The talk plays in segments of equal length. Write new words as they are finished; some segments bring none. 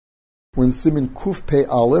We're in Siman Kuf Pei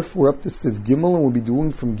Aleph. We're up to Siv Gimel, and we'll be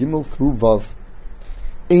doing from Gimel through Vav.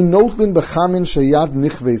 Ein notlin b'chamin sheyad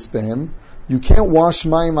nichves behem. You can't wash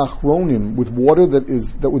mayim achronim with water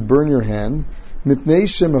that would burn your hand. Mipnei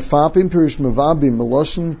shemafapim pirish mevabim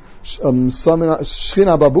meloshin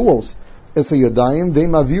shchina babuos es hayadayim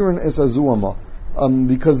ve'mavirin es azuama.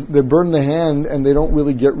 Because they burn the hand and they don't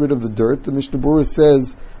really get rid of the dirt. The Mishnah Berurah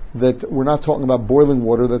says that we're not talking about boiling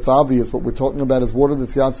water, that's obvious. What we're talking about is water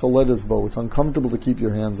that's yad soledes bo. It's uncomfortable to keep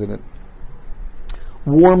your hands in it.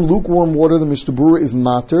 Lukewarm water, the Mishnah Berurah is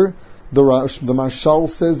mater. The Marshal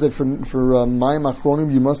says that for mayim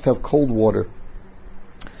achronim you must have cold water.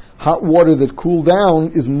 Hot water that cooled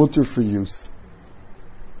down is mutter for use.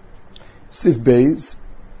 Siv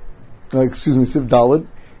Daled.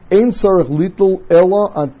 Ein sarach little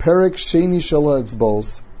ella ad perek sheni shala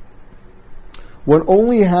etzbos. One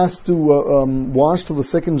only has to wash to the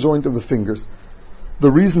second joint of the fingers.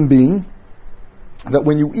 The reason being that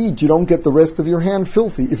when you eat, you don't get the rest of your hand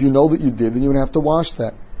filthy. If you know that you did, then you would have to wash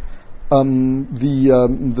that.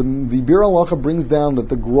 The Bir Halacha brings down that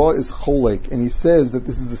the gra is cholek, and he says that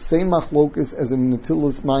this is the same machlokas as in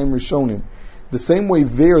Netilas Mayim Rishonim. The same way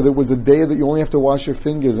there was a day that you only have to wash your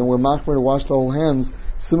fingers, and we're machmer to wash the whole hands.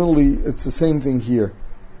 Similarly, it's the same thing here.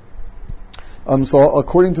 So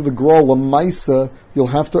according to the Gra, Lamaisa, you'll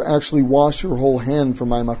have to actually wash your whole hand for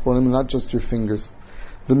mayim achronim, and not just your fingers.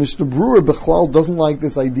 The Mishnah Berurah Bechlal doesn't like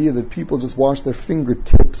this idea that people just wash their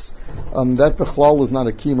fingertips. That Bechlal is not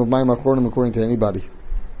a kiyum of mayim achronim according to anybody.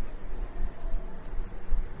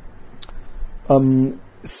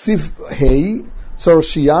 Siv Hey. So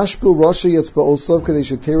shiyashpil rasha yetzba'osov kadei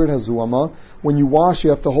shetered hazuama. When you wash,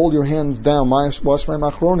 you have to hold your hands down. Wash mayim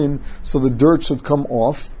achronim, so the dirt should come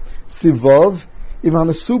off. Sivav, im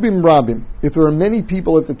hamesubim rabim. If there are many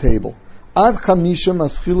people at the table, ad chamisha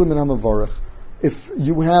maschilim min hamavarach. If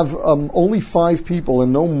you have only 5 people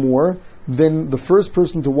and no more, then the first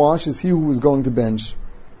person to wash is he who is going to bench.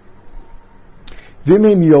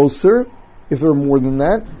 Vimem yoser. If there are more than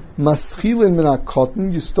that, maschilin min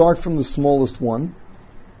hakotten. You start from the smallest one.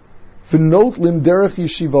 V'notlin derech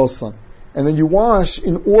yeshivosan. And then you wash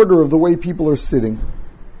in order of the way people are sitting.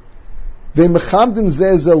 They mechabdim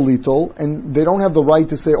zezel litol, and they don't have the right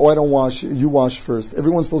to say, "Oh, I don't wash. You wash first."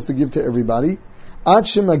 Everyone's supposed to give to everybody. Ad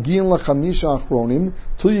shemagin lachamisha achronim,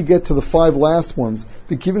 till you get to the 5 last ones.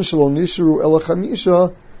 V'kivin shelo nisharu ela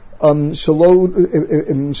chamisha shelo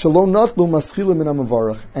natlu maschilim min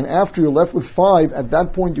hamavarach. And after you're left with 5, at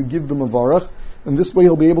that point you give the mavarach, and this way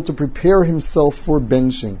he'll be able to prepare himself for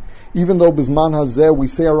benching. Even though bisman hazeh we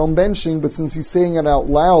say our own benching, but since he's saying it out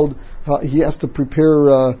loud, he has to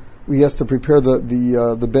prepare. He has to prepare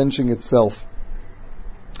the benching itself.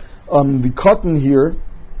 The cotton here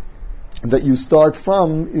that you start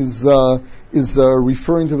from is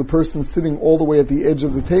referring to the person sitting all the way at the edge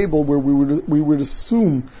of the table, where we would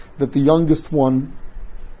assume that the youngest one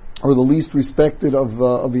or the least respected of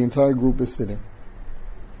the entire group is sitting.